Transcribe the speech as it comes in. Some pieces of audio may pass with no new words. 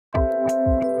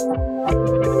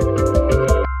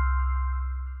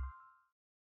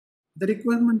The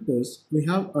requirement is we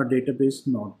have a database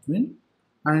Northwind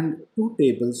and two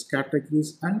tables,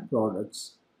 categories and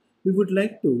products. We would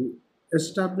like to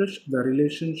establish the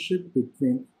relationship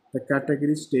between the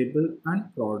categories table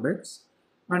and products,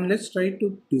 and let's try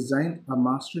to design a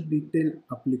master detail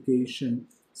application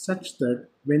such that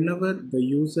whenever the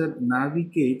user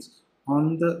navigates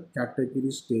on the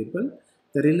categories table,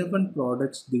 the relevant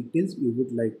products details we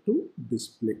would like to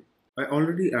display. I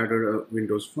already added a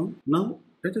Windows form. Now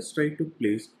let us try to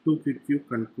place two grid view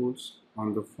controls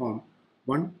on the form.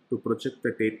 One to project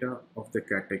the data of the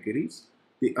categories,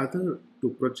 the other to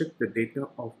project the data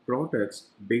of products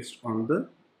based on the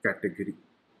category.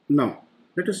 Now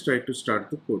let us try to start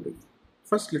the coding.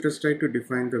 First let us try to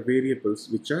define the variables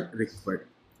which are required.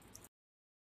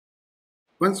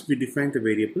 Once we define the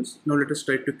variables, now let us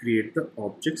try to create the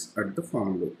objects at the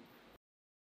form load.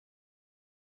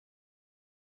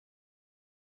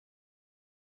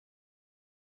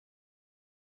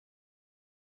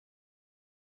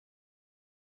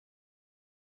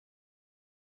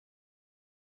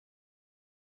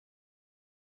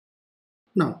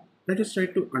 Now let us try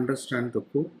to understand the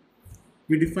code.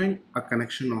 We define a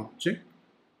connection object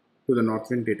to the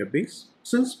Northwind database.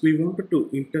 Since we wanted to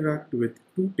interact with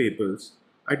two tables,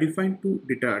 I defined two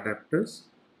data adapters,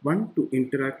 one to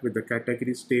interact with the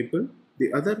categories table,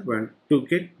 the other one to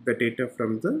get the data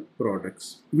from the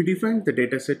products. We defined the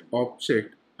dataset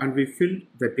object and we filled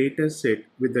the dataset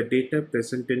with the data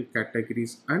present in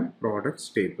categories and products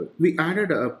table. We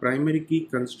added a primary key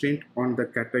constraint on the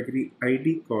category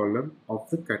ID column of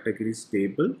the categories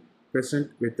table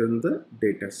present within the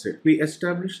dataset. We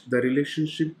established the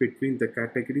relationship between the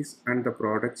categories and the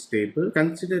products table,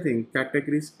 considering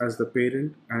categories as the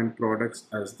parent and products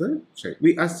as the child.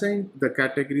 We assigned the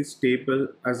categories table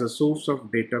as a source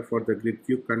of data for the grid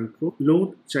view control.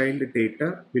 Load child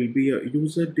data will be a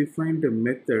user-defined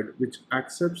method which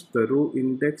accepts the row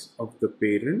index of the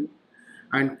parent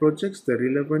and projects the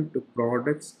relevant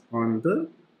products on the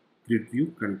grid view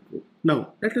control.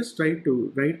 Now let us try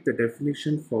to write the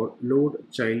definition for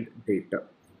load child data.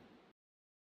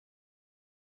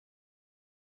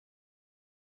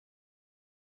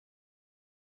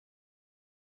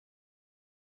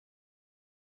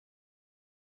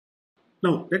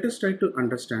 Now let us try to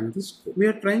understand this code. We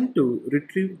are trying to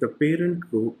retrieve the parent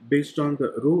row based on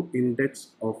the row index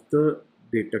of the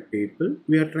data table.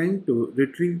 We are trying to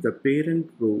retrieve the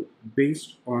parent row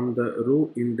based on the row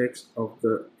index of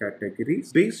the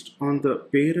categories. Based on the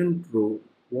parent row,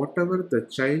 whatever the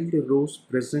child rows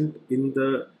present in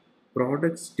the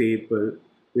products table,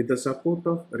 with the support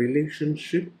of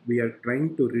relationship, we are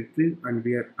trying to retrieve and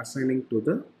we are assigning to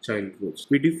the child rows.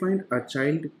 We defined a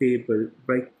child table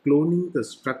by cloning the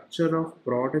structure of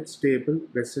products table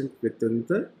present within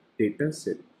the data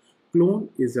set. Clone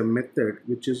is a method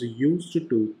which is used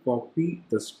to copy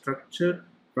the structure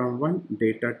from one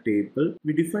data table.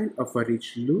 We define a for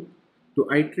each loop to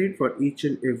iterate for each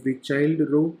and every child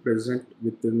row present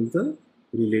within the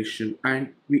relation,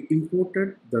 and we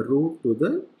imported the row to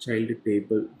the child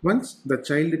table. Once the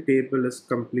child table is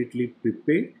completely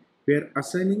prepared, we are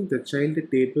assigning the child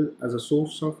table as a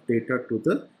source of data to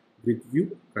the grid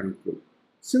view control.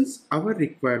 Since our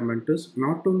requirement is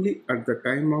not only at the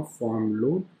time of form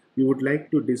load, we would like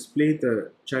to display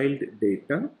the child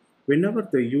data. Whenever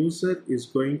the user is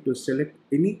going to select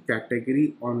any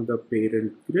category on the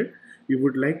parent grid, we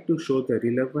would like to show the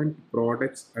relevant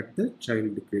products at the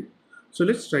child grid. So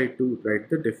let's try to write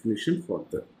the definition for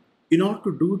that. In order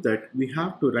to do that, we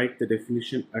have to write the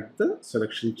definition at the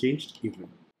selection changed event.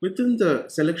 Within the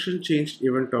selection changed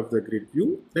event of the grid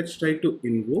view, let's try to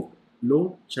invoke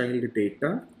load child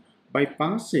data by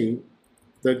passing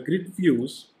the grid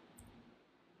view's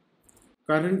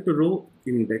current row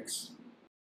index.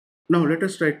 Now let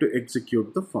us try to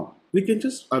execute the form. We can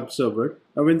just observe it.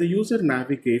 When the user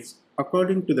navigates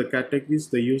according to the categories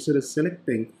the user is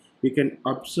selecting, we can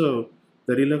observe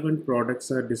the relevant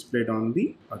products are displayed on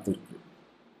the other grid.